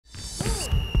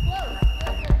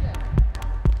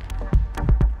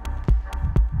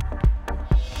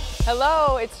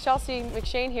Hello, it's Chelsea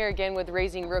McShane here again with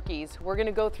Raising Rookies. We're going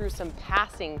to go through some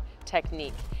passing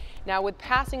technique. Now with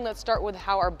passing, let's start with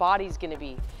how our body's going to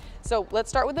be. So let's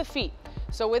start with the feet.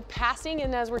 So with passing,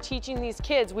 and as we're teaching these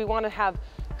kids, we want to have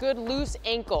good loose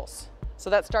ankles. So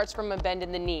that starts from a bend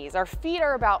in the knees. Our feet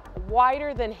are about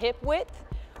wider than hip width.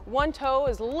 One toe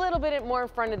is a little bit more in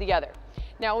front of the other.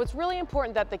 Now it's really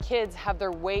important that the kids have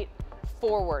their weight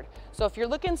forward. So if you're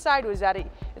looking sideways at it,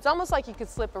 it's almost like you could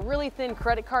slip a really thin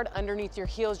credit card underneath your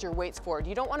heels, your weight's forward.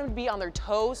 You don't want them to be on their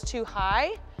toes too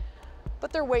high,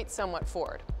 but their weight's somewhat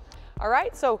forward. All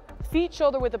right, so feet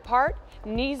shoulder width apart,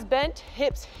 knees bent,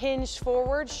 hips hinged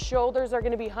forward, shoulders are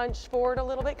gonna be hunched forward a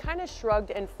little bit, kind of shrugged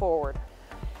and forward.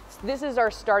 So this is our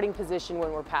starting position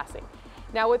when we're passing.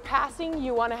 Now with passing,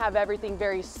 you wanna have everything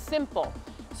very simple.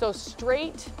 So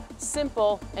straight,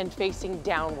 simple, and facing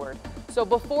downward. So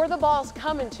before the ball's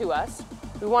coming to us,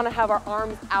 we want to have our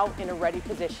arms out in a ready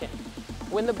position.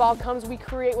 When the ball comes, we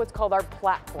create what's called our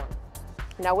platform.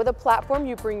 Now with a platform,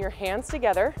 you bring your hands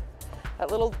together,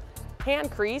 that little hand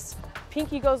crease,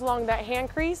 pinky goes along that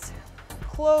hand crease,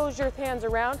 close your hands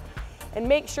around, and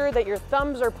make sure that your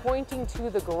thumbs are pointing to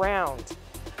the ground.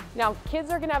 Now,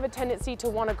 kids are gonna have a tendency to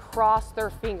wanna cross their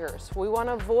fingers. We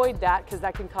wanna avoid that because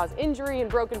that can cause injury and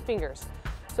broken fingers.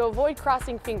 So avoid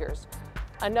crossing fingers.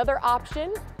 Another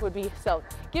option would be, so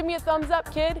give me a thumbs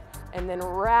up, kid, and then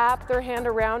wrap their hand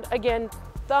around. Again,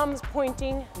 thumbs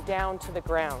pointing down to the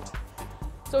ground.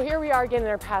 So here we are again in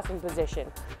our passing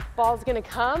position. Ball's gonna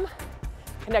come,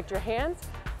 connect your hands,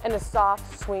 and a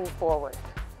soft swing forward.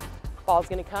 Ball's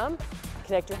gonna come,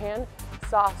 connect your hand,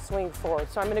 soft swing forward.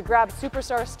 So I'm gonna grab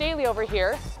Superstar Staley over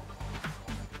here.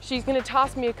 She's gonna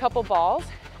toss me a couple balls,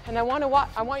 and I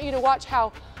want you to watch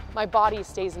how my body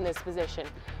stays in this position.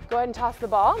 Go ahead and toss the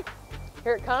ball.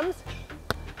 Here it comes.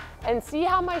 And see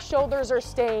how my shoulders are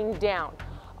staying down.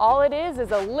 All it is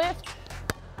a lift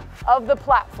of the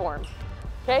platform.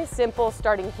 Okay, simple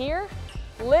starting here.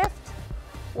 Lift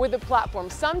with the platform.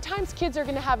 Sometimes kids are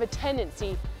gonna have a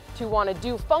tendency to wanna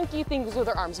do funky things with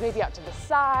their arms, maybe out to the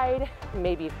side,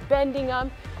 maybe bending them.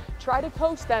 Try to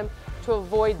coach them to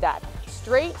avoid that.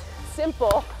 Straight,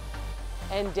 simple,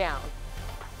 and down,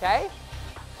 okay?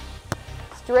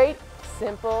 Straight,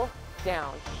 simple,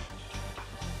 down.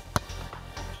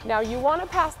 Now you want to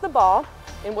pass the ball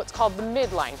in what's called the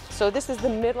midline. So this is the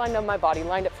midline of my body,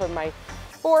 lined up from my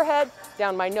forehead,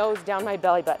 down my nose, down my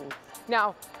belly button.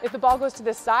 Now, if the ball goes to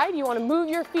the side, you want to move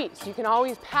your feet so you can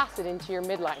always pass it into your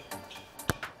midline.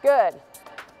 Good.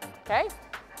 Okay?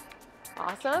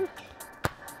 Awesome.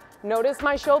 Notice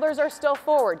my shoulders are still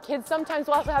forward. Kids sometimes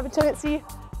will also have a tendency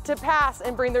to pass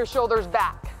and bring their shoulders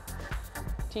back.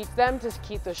 Teach them to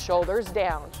keep the shoulders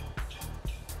down.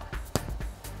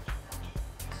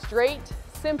 Straight,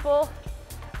 simple,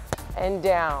 and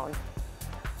down.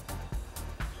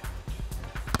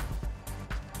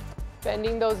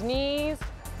 Bending those knees.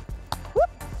 Whoop.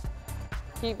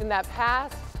 Keeping that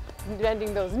pass.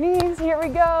 Bending those knees. Here we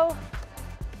go.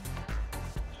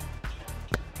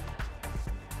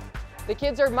 The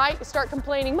kids might start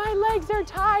complaining, my legs are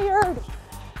tired.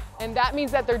 And that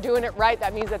means that they're doing it right.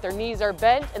 That means that their knees are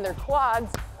bent and their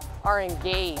quads are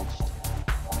engaged.